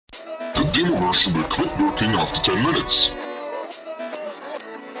demo version will quit working after 10 minutes.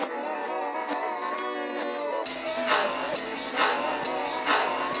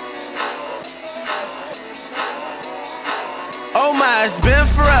 Oh my, it's been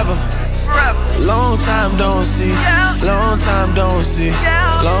forever. Long time don't see. Long time don't see.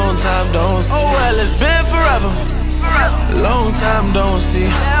 Long time don't see. Oh well, it's been forever. Long time don't see.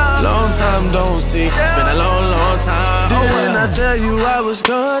 Long time don't see. It's been a long, long time. Oh, when I tell you I was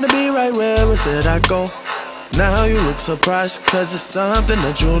gonna be right where we said I'd go, now you look surprised, cause it's something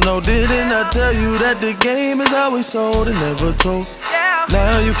that you know. Didn't I tell you that the game is always sold and never told?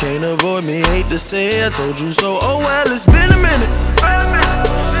 Now you can't avoid me, hate to say I told you so. Oh well, it's been a minute.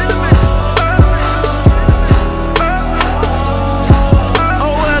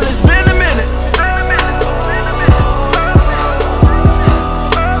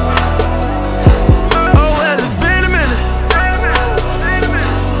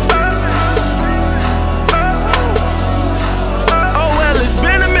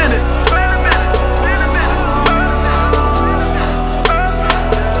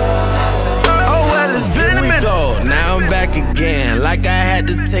 Like I had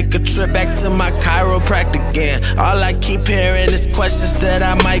to take a trip back to my chiropractor again. All I keep hearing is questions that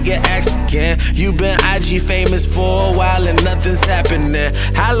I might get asked again. You been IG famous for a while and nothing's happening.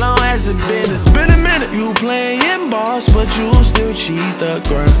 How long has it been? It's been a minute. You playing boss, but you still cheat the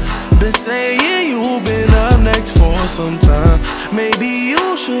grind. Been saying you been up next for some time. Maybe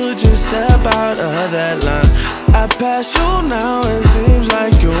you should just step out of that line. I pass you now, it seems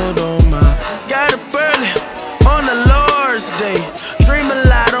like you don't mind. Got up early on the Lord's Day. Dream a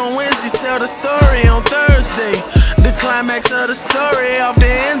lot on Wednesday, tell the story on Thursday. The climax of the story off the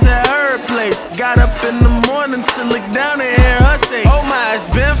ends at her place. Got up in the morning to look down and hear her say, oh my,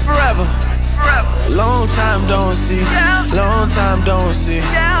 it's been forever. Long time don't see. Long time don't see.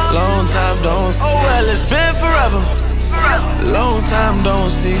 Long time don't see. Oh well, it's been forever. Long time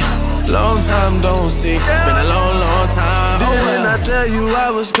don't see. Long time don't see. It's been a long, long time. Didn't I tell you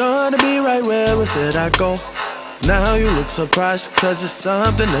I was gonna be right where we said I'd go? Now you look surprised, cause it's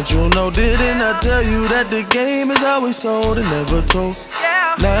something that you know. Didn't I tell you that the game is always sold and never told?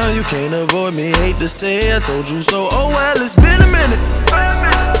 Now you can't avoid me, hate to say I told you so. Oh well, it's been a minute.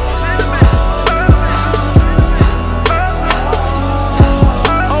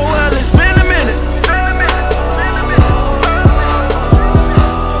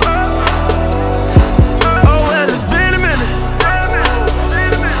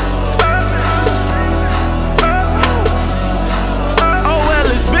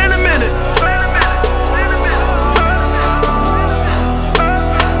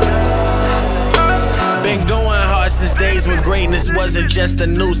 Been going hard since days when greatness wasn't just a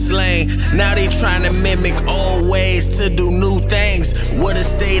new slang. Now they trying to mimic old ways to do new things. Would've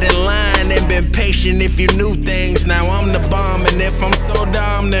stayed in line and been patient if you knew things. Now I'm the bomb, and if I'm so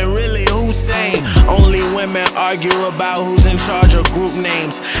dumb, then really who's sane? Only women argue about who's in charge of group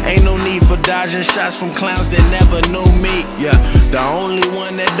names. Ain't no need for dodging shots from clowns that never knew me. Yeah, the only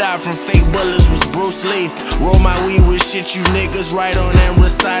one that died from fake bullets was Bruce Lee. Roll my weed with shit you niggas write on and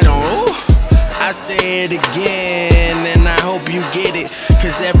recite on. Ooh. I say it again, and I hope you get it.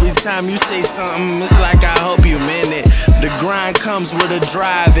 Cause every time you say something, it's like I hope you meant it. The grind comes with a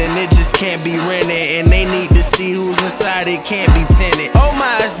drive, and it just can't be rented. And they need to see who's inside, it can't be tinted. Oh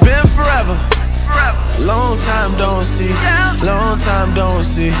my, it's been forever. Long time don't see. Long time don't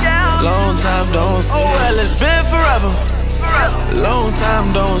see. Long time don't see. Oh well, it's been forever. Long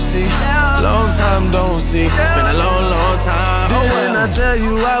time don't see. Long time don't see. It's been a long, long time. Didn't I tell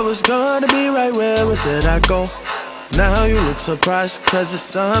you I was gonna be right where we said I'd go? Now you look surprised, cause it's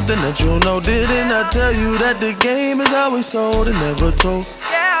something that you know. Didn't I tell you that the game is always sold and never told?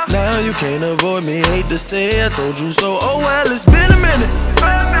 Now you can't avoid me, hate to say I told you so. Oh well, it's been a minute.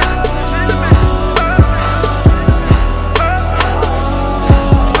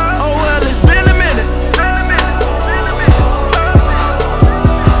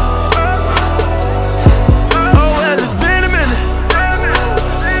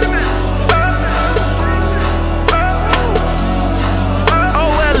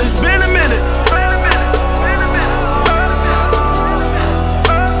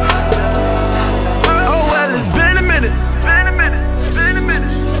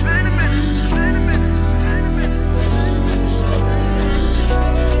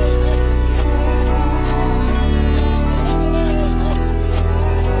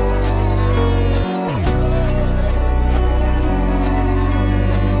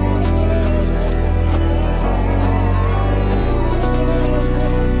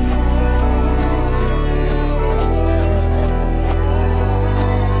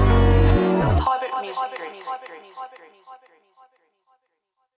 music group.